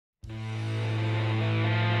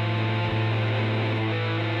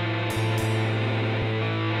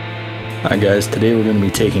Hi guys, today we're going to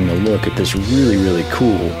be taking a look at this really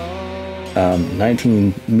cool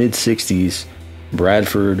mid-60s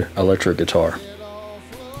Bradford electric guitar.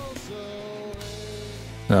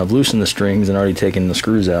 Now I've loosened the strings and already taken the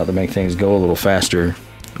screws out to make things go a little faster,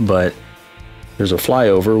 but there's a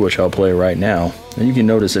flyover which I'll play right now, and you can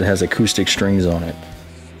notice it has acoustic strings on it.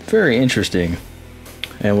 Very interesting.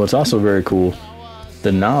 And what's also very cool,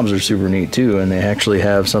 the knobs are super neat too, and they actually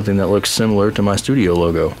have something that looks similar to my studio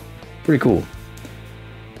logo. Pretty cool.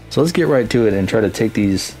 So let's get right to it and try to take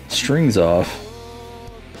these strings off.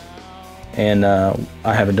 And I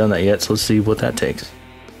haven't done that yet, so let's see what that takes.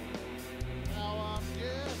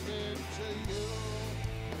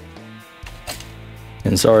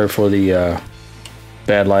 And sorry for the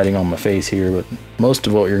bad lighting on my face here, but most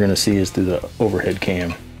of what you're going to see is through the overhead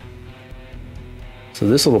cam. So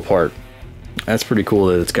this little part, that's pretty cool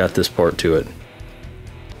that it's got this part to it.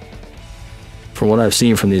 From what I've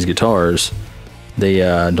seen from these guitars, they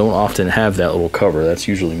don't often have that little cover. That's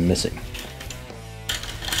usually missing.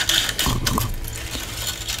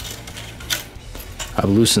 I've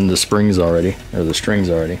loosened the springs already, or the strings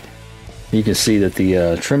already. You can see that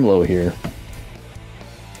the tremolo here,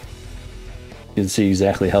 you can see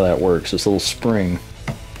exactly how that works. This little spring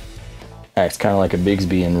acts kind of like a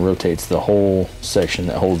Bigsby and rotates the whole section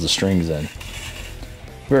that holds the strings in.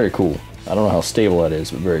 Very cool. I don't know how stable that is,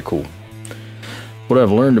 but very cool. What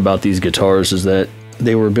I've learned about these guitars is that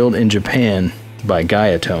they were built in Japan by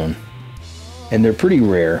Guyatone, and they're pretty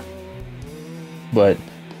rare, but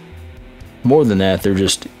more than that, they're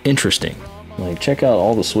just interesting. Like, check out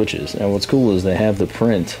all the switches, and what's cool is they have the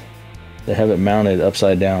print, they have it mounted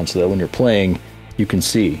upside down so that when you're playing, you can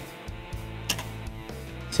see.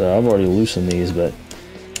 So I've already loosened these, but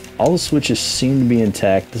all the switches seem to be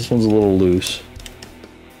intact. This one's a little loose.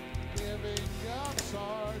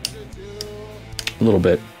 A little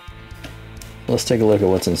bit. Let's take a look at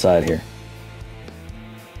what's inside here.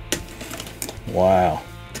 Wow.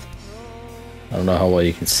 I don't know how well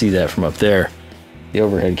you can see that from up there. The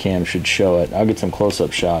overhead cam should show it. I'll get some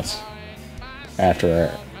close-up shots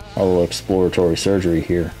after our little exploratory surgery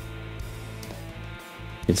here.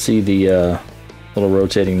 You can see the little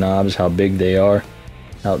rotating knobs, how big they are.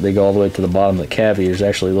 How they go all the way to the bottom of the cavity. There's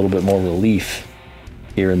actually a little bit more relief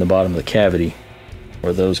here in the bottom of the cavity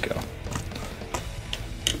where those go.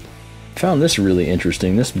 Found this really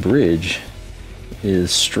interesting. This bridge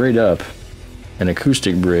is straight up an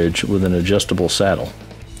acoustic bridge with an adjustable saddle.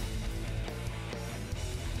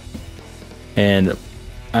 And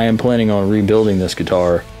I am planning on rebuilding this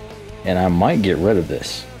guitar, and I might get rid of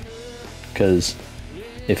this, because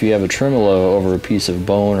if you have a tremolo over a piece of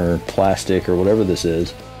bone or plastic or whatever this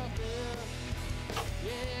is,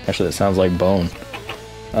 actually that sounds like bone,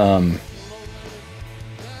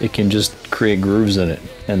 it can just create grooves in it,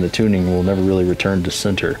 and the tuning will never really return to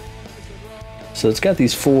center. So it's got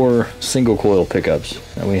these 4 single coil pickups,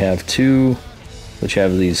 and we have 2 which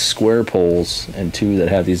have these square poles and 2 that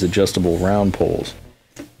have these adjustable round poles.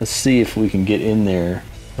 Let's see if we can get in there.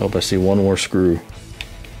 Oh, I see one more screw.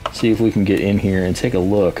 See if we can get in here and take a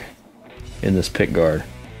look in this pick guard.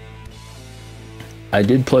 I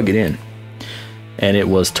did plug it in, and it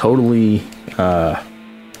was totally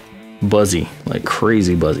buzzy, like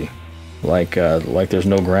crazy buzzy, like there's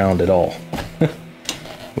no ground at all,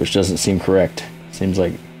 which doesn't seem correct. Seems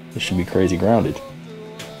like it should be crazy grounded.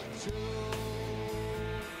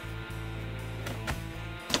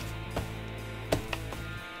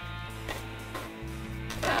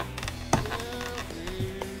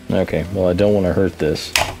 Okay, well, I don't want to hurt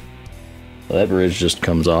this. Well, that bridge just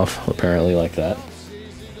comes off, apparently, like that.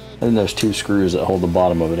 And then there's 2 screws that hold the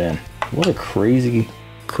bottom of it in. What a crazy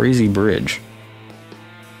bridge.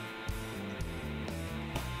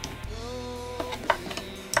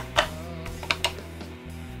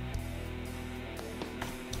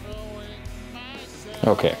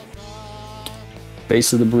 Okay.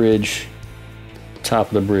 Base of the bridge, top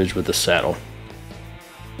of the bridge with the saddle.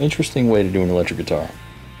 Interesting way to do an electric guitar.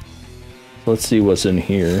 Let's see what's in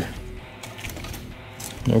here.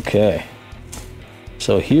 Okay.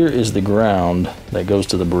 So here is the ground that goes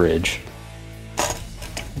to the bridge,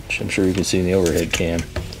 which I'm sure you can see in the overhead cam.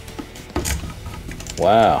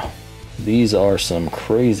 Wow. These are some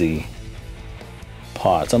crazy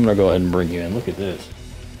pots. I'm going to go ahead and bring you in. Look at this.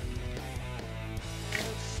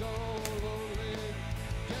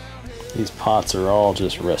 These pots are all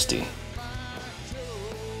just rusty.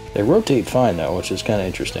 They rotate fine though, which is kind of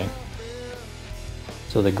interesting.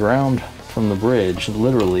 So the ground from the bridge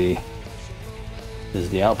literally is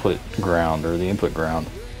the output ground, or the input ground.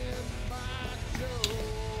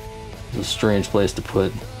 It's a strange place to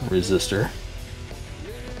put a resistor.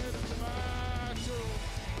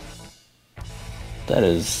 That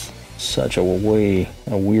is such a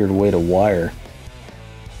weird way to wire.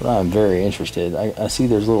 But I'm very interested. I see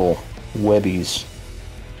there's little webbies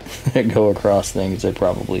that go across things they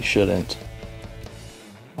probably shouldn't.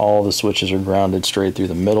 All the switches are grounded straight through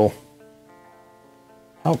the middle.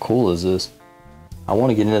 How cool is this? I want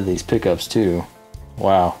to get into these pickups too.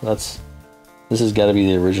 Wow, this has got to be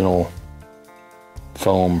the original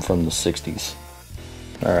foam from the 60s.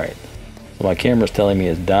 Alright, so my camera's telling me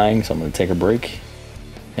it's dying, so I'm going to take a break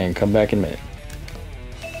and come back in a minute.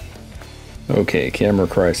 Okay, camera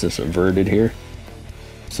crisis averted here.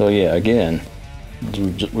 So yeah, again,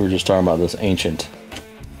 we were just talking about this ancient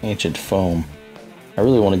foam. I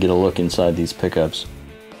really want to get a look inside these pickups,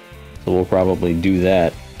 so we'll probably do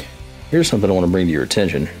that. Here's something I want to bring to your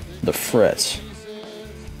attention: the frets.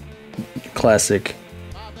 Classic,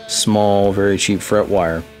 small, very cheap fret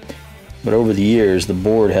wire. But over the years, the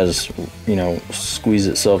board has, you know, squeezed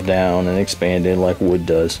itself down and expanded like wood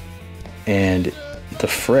does. And the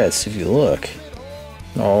frets, if you look,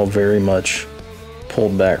 all very much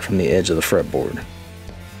pulled back from the edge of the fretboard.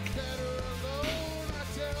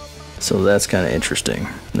 So that's kind of interesting.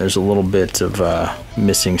 There's a little bit of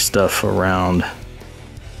missing stuff around, a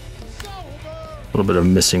little bit of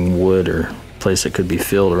missing wood or place that could be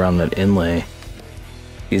filled around that inlay.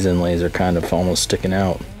 These inlays are kind of almost sticking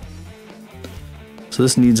out. So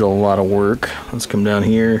this needs a lot of work. Let's come down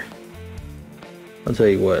here. I'll tell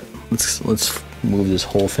you what, let's move this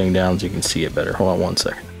whole thing down so you can see it better. Hold on one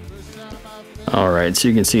second. Alright, so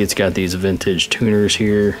you can see it's got these vintage tuners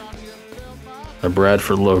here. The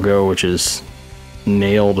Bradford logo, which is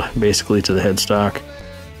nailed basically to the headstock.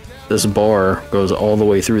 This bar goes all the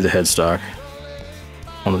way through the headstock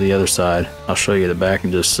onto the other side. I'll show you the back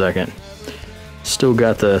in just a second. Still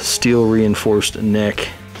got the steel reinforced neck,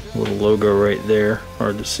 little logo right there,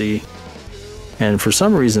 hard to see. And for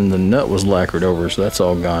some reason the nut was lacquered over, so that's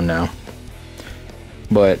all gone now.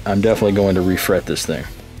 But I'm definitely going to refret this thing,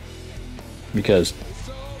 because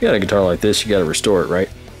you got a guitar like this, you got to restore it, right?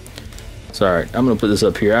 So alright, I'm going to put this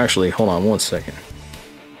up here. Actually, hold on one second.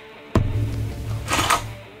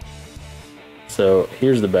 So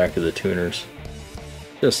here's the back of the tuners.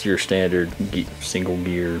 Just your standard single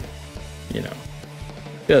gear, you know,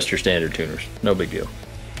 just your standard tuners. No big deal.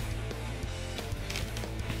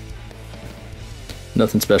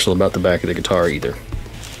 Nothing special about the back of the guitar either.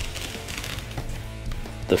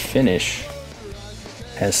 The finish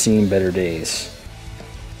has seen better days.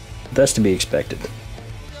 That's to be expected.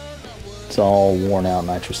 It's all worn out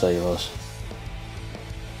nitrocellulose.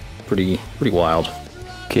 Pretty wild.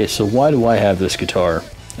 Okay, so why do I have this guitar,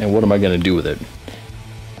 and what am I going to do with it?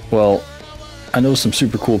 Well, I know some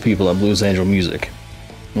super cool people at Blues Angel Music,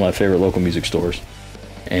 one of my favorite local music stores,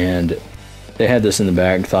 and they had this in the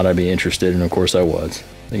bag, thought I'd be interested, and of course I was.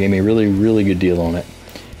 They gave me a really good deal on it.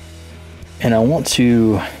 And I want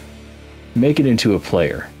to make it into a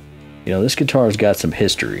player. You know, this guitar's got some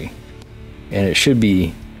history, and it should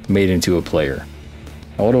be made into a player.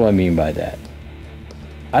 Now, what do I mean by that?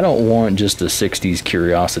 I don't want just a 60s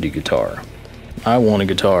curiosity guitar. I want a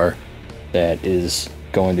guitar that is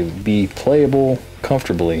going to be playable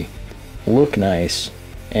comfortably, look nice,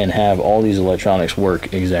 and have all these electronics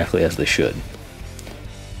work exactly as they should.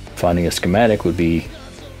 Finding a schematic would be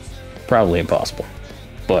probably impossible,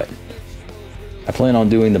 but I plan on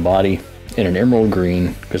doing the body in an emerald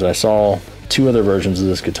green because I saw two other versions of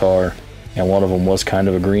this guitar and one of them was kind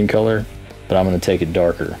of a green color, but I'm going to take it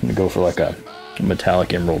darker. I'm going to go for like a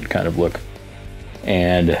metallic emerald kind of look.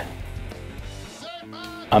 And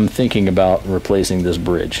I'm thinking about replacing this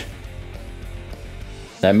bridge.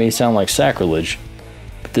 That may sound like sacrilege,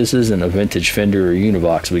 but this isn't a vintage Fender or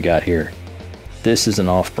Univox we got here. This is an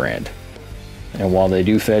off-brand. And while they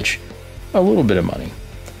do fetch a little bit of money,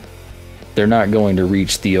 they're not going to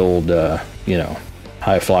reach the old, you know,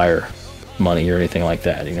 high flyer money or anything like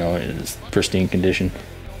that. You know, it's pristine condition.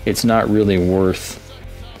 It's not really worth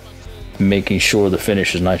making sure the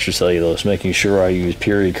finish is nitrocellulose, making sure I use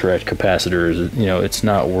period correct capacitors. You know, it's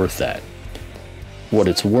not worth that. What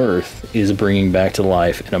it's worth is bringing back to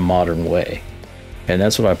life in a modern way, and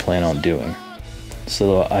that's what I plan on doing.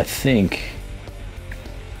 So I think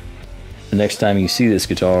the next time you see this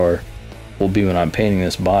guitar will be when I'm painting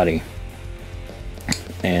this body,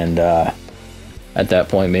 and at that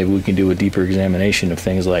point maybe we can do a deeper examination of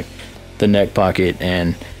things like the neck pocket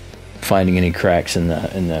and finding any cracks in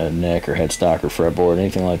the neck or headstock or fretboard,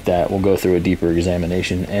 anything like that. We'll go through a deeper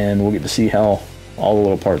examination and we'll get to see how all the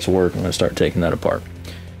little parts work. I'm going to start taking that apart.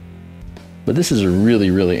 But this is a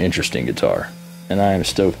really interesting guitar, and I am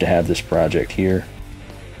stoked to have this project here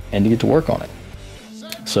and to get to work on it.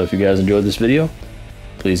 So if you guys enjoyed this video,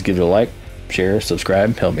 please give it a like, share,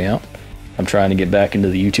 subscribe, help me out. I'm trying to get back into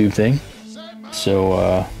the YouTube thing.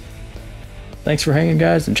 So, thanks for hanging,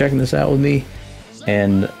 guys, and checking this out with me.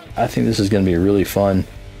 And I think this is going to be a really fun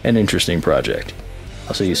and interesting project.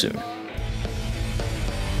 I'll see you soon.